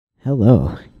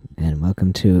Hello, and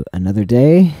welcome to another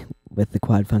day with the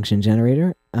quad function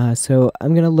generator. So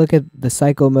I'm going to look at the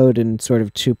cycle mode in sort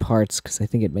of two parts because I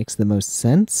think it makes the most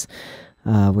sense.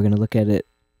 We're going to look at it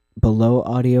below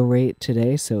audio rate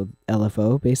today, so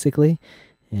LFO basically,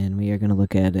 and we are going to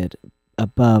look at it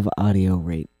above audio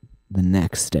rate the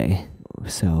next day,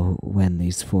 so when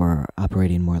these four are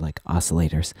operating more like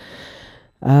oscillators.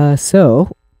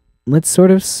 So let's sort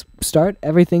of start.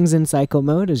 Everything's in cycle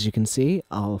mode, as you can see.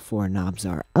 All four knobs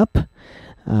are up.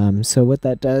 So what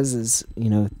that does is,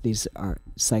 these are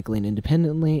cycling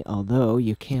independently, although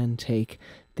you can take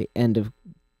the end of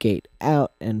gate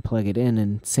out and plug it in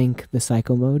and sync the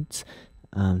cycle modes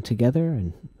together,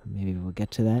 and maybe we'll get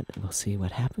to that. We'll see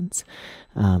what happens.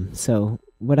 So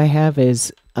what I have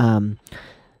is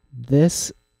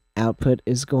this output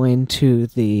is going to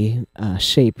the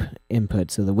shape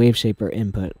input, so the wave shaper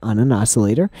input on an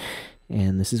oscillator,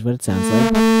 and this is what it sounds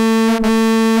like.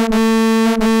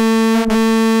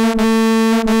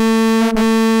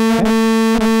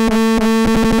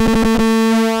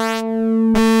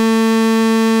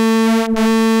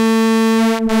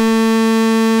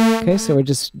 Okay, so we're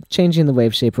just changing the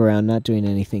wave shape around, not doing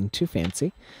anything too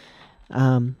fancy.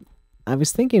 I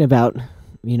was thinking about,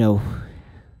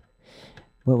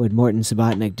 what would Morton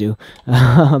Subotnick do?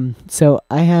 So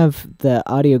I have the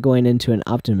audio going into an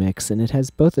Optimix, and it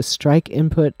has both a strike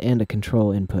input and a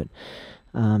control input.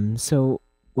 So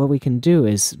what we can do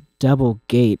is double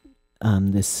gate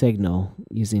this signal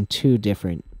using two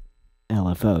different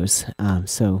LFOs.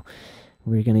 So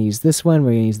we're going to use this one.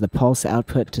 We're going to use the pulse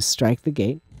output to strike the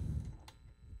gate.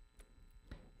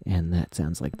 And that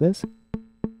sounds like this.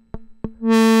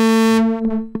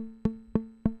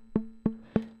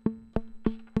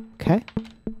 Okay.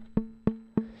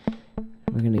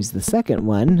 We're going to use the second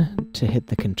one to hit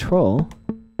the control.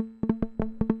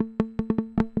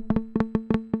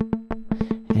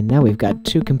 And now we've got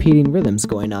two competing rhythms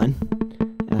going on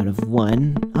out of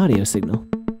one audio signal.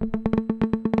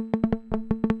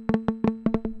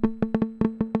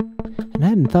 And I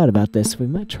hadn't thought about this. We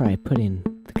might try putting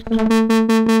the control.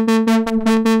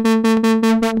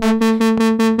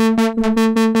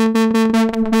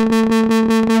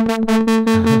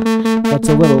 That's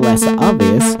a little less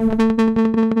obvious,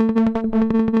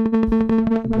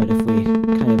 but if we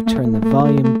kind of turn the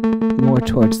volume more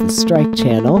towards the strike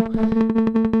channel,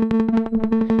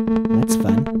 that's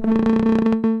fun.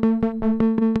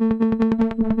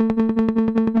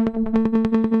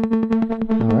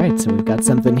 Alright, so we've got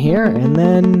something here, and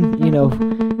then, you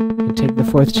take the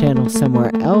fourth channel somewhere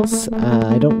else.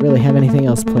 I don't really have anything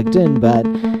else plugged in, but,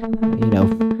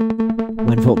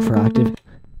 1 volt per octave.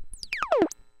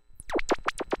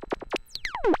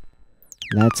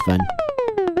 That's fun.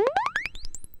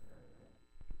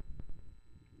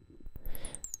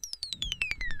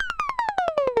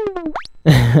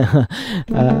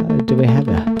 Do we have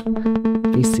a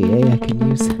VCA I can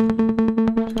use?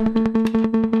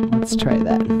 Let's try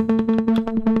that.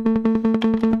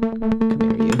 Come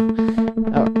here, you.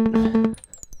 Alright.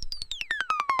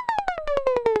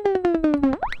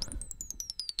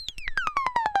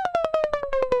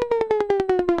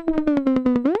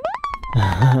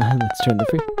 Let's turn the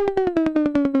free.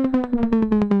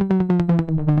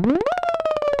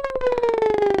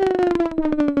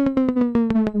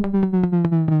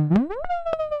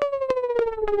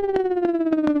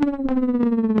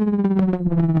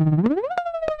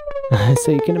 So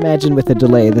you can imagine with a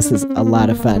delay, this is a lot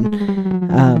of fun.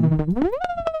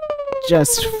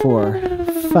 Just for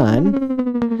fun.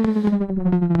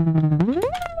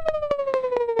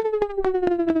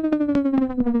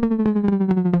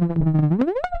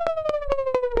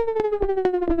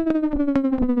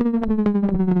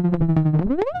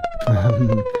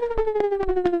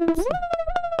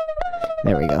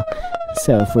 There we go.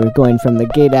 So if we're going from the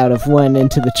gate out of 1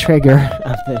 into the trigger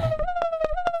of the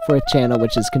fourth channel,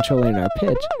 which is controlling our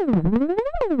pitch.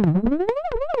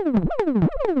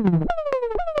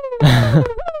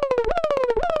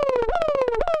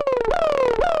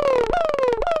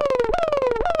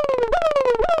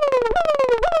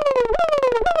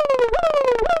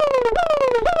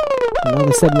 And all of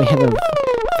a sudden we have a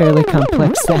fairly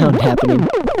complex sound happening.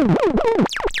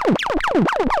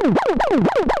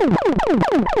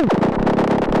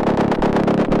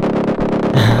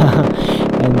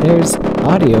 And there's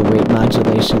audio rate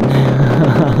modulation.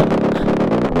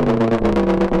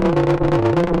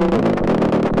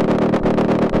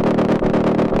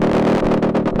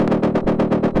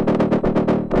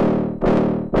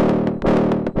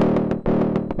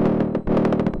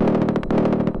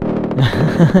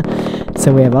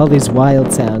 So we have all these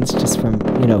wild sounds just from,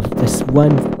 this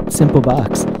one simple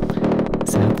box.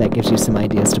 So I hope that gives you some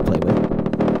ideas to play with.